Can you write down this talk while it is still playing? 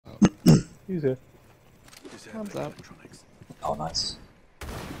Who's here? Hands up. Oh, nice.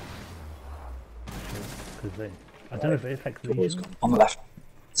 Because they, I don't know if it affects the Door's gone. On the left.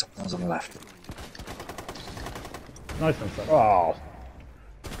 Someone's on the left. Nice one, son. Oh,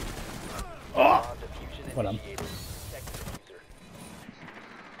 Oh! Well done.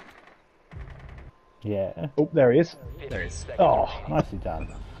 Yeah. oh, there he is. There is. Oh, nicely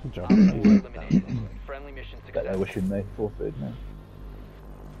done. Good job. Friendly mission Bet they're success. wishing they forfeited now.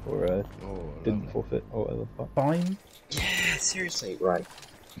 Or didn't forfeit, or whatever the fuck. Fine. Yeah, seriously. Right.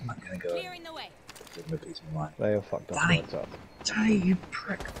 I'm gonna go Clearing the way. give him a piece of mind. They are fucked up. Danny. What's up? Danny, you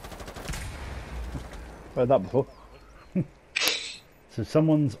prick. Heard that before. So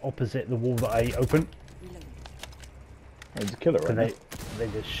someone's opposite the wall that I opened. There's a killer So right they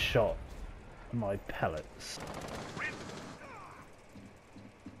just shot my pellets.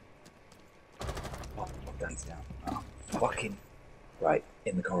 Oh, Danny's down. Oh, fucking. Right,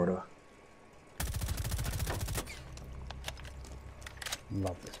 in the corridor.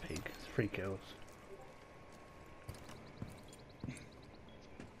 Love this pig. It's 3 kills.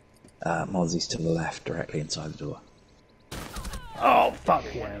 Mozzie's to the left, directly inside the door. Oh fuck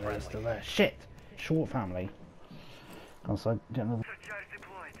yeah, they're still there. Shit! Short family. Also, get another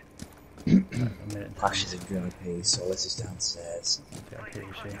a minute. Flash is in VIP, Solace is downstairs. Yeah, here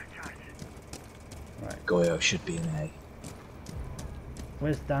we see. Right. Goyo should be in A.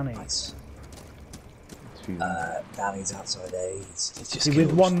 Where's Danny? Nice. now? Danny's outside A. He's just See, with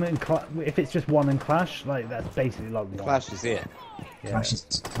killed. one in if it's just one in Clash, like that's basically like one. Clash is here. Yeah. Clash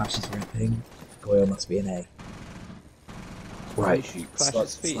is ripping. Goyo must be in A. Right. Shoot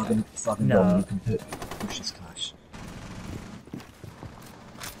Clash's feet. Slug and No. bomb, you can push his Clash.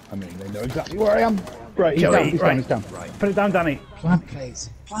 I mean, they know exactly where I am. Right, he's Joey, down, he's right. down, he's down. Right. Put it down, Danny. Plant, please.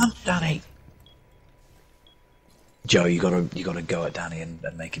 Plant, Danny. Joe, you gotta go at Danny and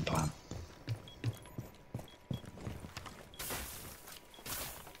make him plant.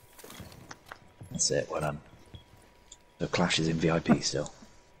 That's it. Well done. The Clash is in VIP still.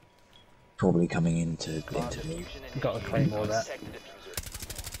 Probably coming into Got to claim all that.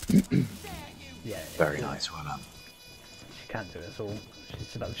 Yeah, very nice. Well done. she can't do it at all. She's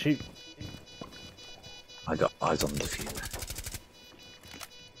just about to shoot. I got eyes on the diffuser.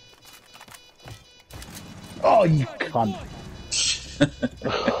 Oh, you cunt.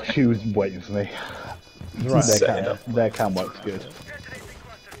 She was waiting for me. Right. Their cam works good.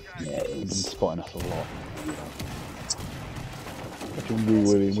 Yeah, it He's been is. spotting us a lot. Watching Wee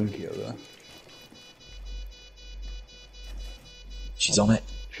Willie and Winky over there. She's on it.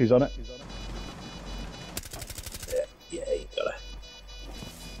 She's on it. Yeah, you got her.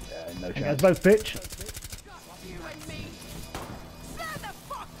 Yeah, no Guys, chance. both bitch. You and me. Stand the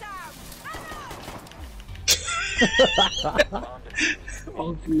fuck down. I'll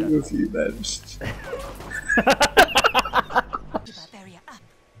agree with you then. Barrier up.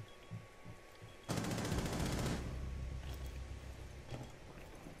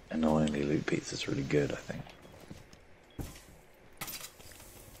 Annoyingly, Loot Pizza's really good, I think.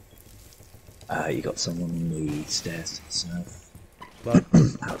 You got someone on the stairs to the south. Well,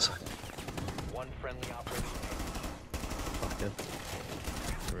 Outside. One friendly operator.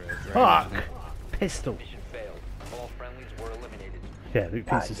 fuck! Pistol. Mission failed. All friendlies were eliminated. Yeah, Luke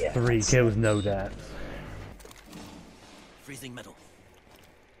Pieces yeah, 3 that's- kills, no deaths. Freezing metal.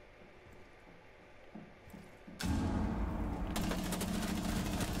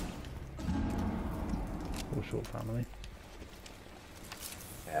 All short family.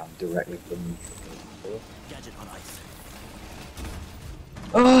 Yeah, I'm directly beneath the door. Gadget on ice.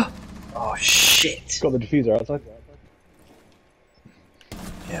 Oh! Oh shit! Got the diffuser outside.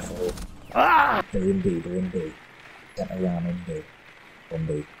 Careful. Ah! They're in B, they're in B. Get around in B. On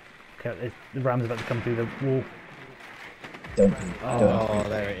B. Okay, the ram's about to come through the wall. Don't be. Don't Oh,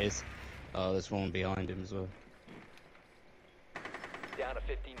 there it is. Oh, there's one behind him as well. Down to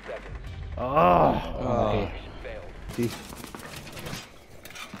 15 seconds. Oh! Oh, Mission failed.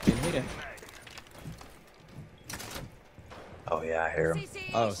 in here. Oh yeah, I hear him.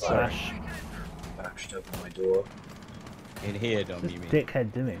 Oh, sorry. Slash. Bashed open my door. In here, Dom, you mean?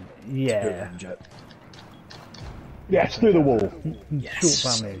 Dickhead doing. Yeah. Jet. Yes, through the wall. Yes.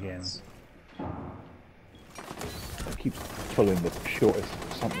 Short family again. I keep pulling the shortest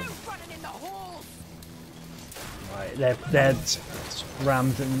something. Running in the halls. Right, they're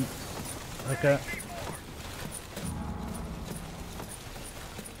rams and okay.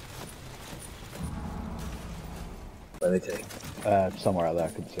 Where they take? Somewhere out there, I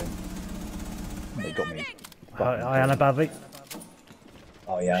couldn't see. They got me. Hi, Anna Badley.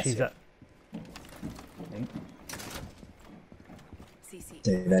 Oh yeah, I She's see. at.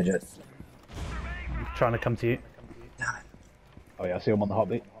 Stay there, Jet. trying to come to you. Damn it. Oh yeah, I see him on the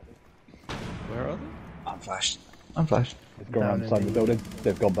heartbeat. Where are they? I'm flashed. I'm flashed. He's gone around Down the side in of the building.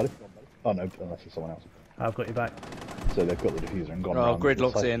 They've gone, buddy. Oh no, unless it's someone else. I've got you back. So they've got the diffuser and gone Oh, around. to the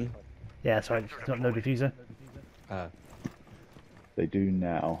gridlock's side. in. Yeah, that's right. No diffuser. They do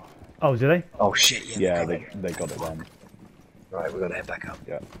now. Oh, do they? Oh shit, Yeah, they're coming. they got it then. Right, we've got to head back up.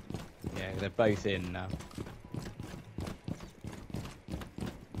 Yeah. Yeah, they're both in now.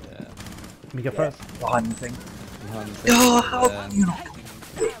 Yeah. Me go first. Behind the thing. Behind the thing. Oh, how have you not?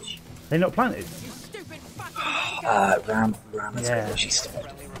 They not planted? You stupid fucking Ram has Yeah. got she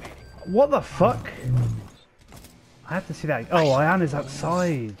stopped. What the fuck? I have to see that. Oh, Ayana's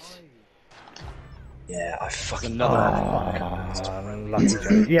outside. Yeah, I fucking. Another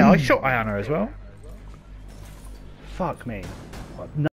Lucky. Yeah, I shot Ayana as well. Fuck me. What,